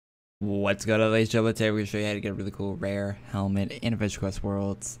What's going on, ladies and gentlemen? Today we're going to show you how to get a really cool rare helmet in AdventureQuest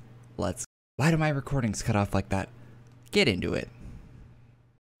Worlds. Why do my recordings cut off like that? Get into it.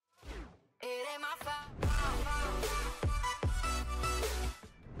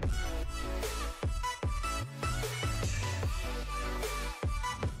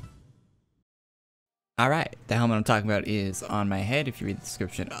 Alright, the helmet I'm talking about is on my head if you read the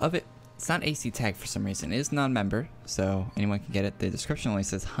description of it. It's not AC tag for some reason. It is non-member, so anyone can get it. The description only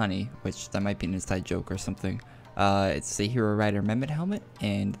says honey, which that might be an inside joke or something. It's a Hero Rider Mehmet helmet,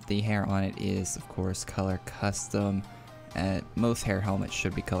 and the hair on it is, of course, color custom. Most hair helmets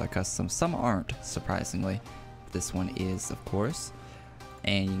should be color custom. Some aren't, surprisingly. This one is, of course.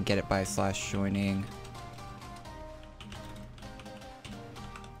 And you can get it by /joining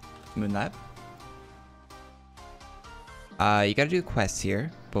Moonlab. You gotta do the quest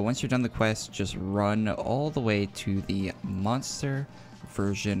here, but once you're done the quest, just run all the way to the monster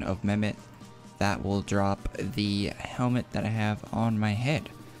version of Mehmet. That will drop the helmet that I have on my head.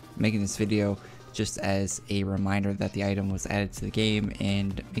 I'm making this video just as a reminder that the item was added to the game,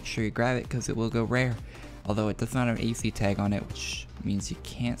 and make sure you grab it because it will go rare. Although it does not have an AC tag on it, which means you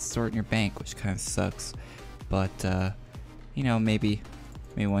can't store it in your bank, which kind of sucks. But, you know, maybe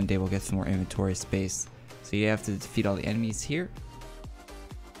one day we'll get some more inventory space. So you have to defeat all the enemies here.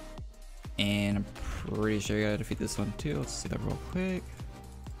 And I'm pretty sure you gotta defeat this one too. Let's do that real quick.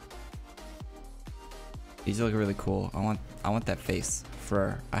 These look really cool. I want that face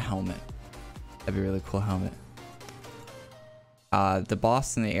for a helmet. That'd be a really cool helmet. The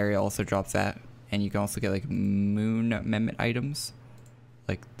boss in the area also drops that. And you can also get like moon Mehmet items.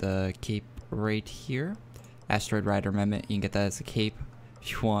 Like the cape right here. Asteroid Rider Mehmet. You can get that as a cape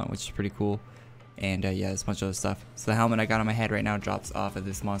if you want, which is pretty cool. And yeah, there's a bunch of other stuff. So the helmet I got on my head right now drops off of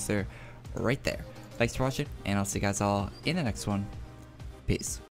this monster right there. Thanks for watching, and I'll see you guys all in the next one. Peace.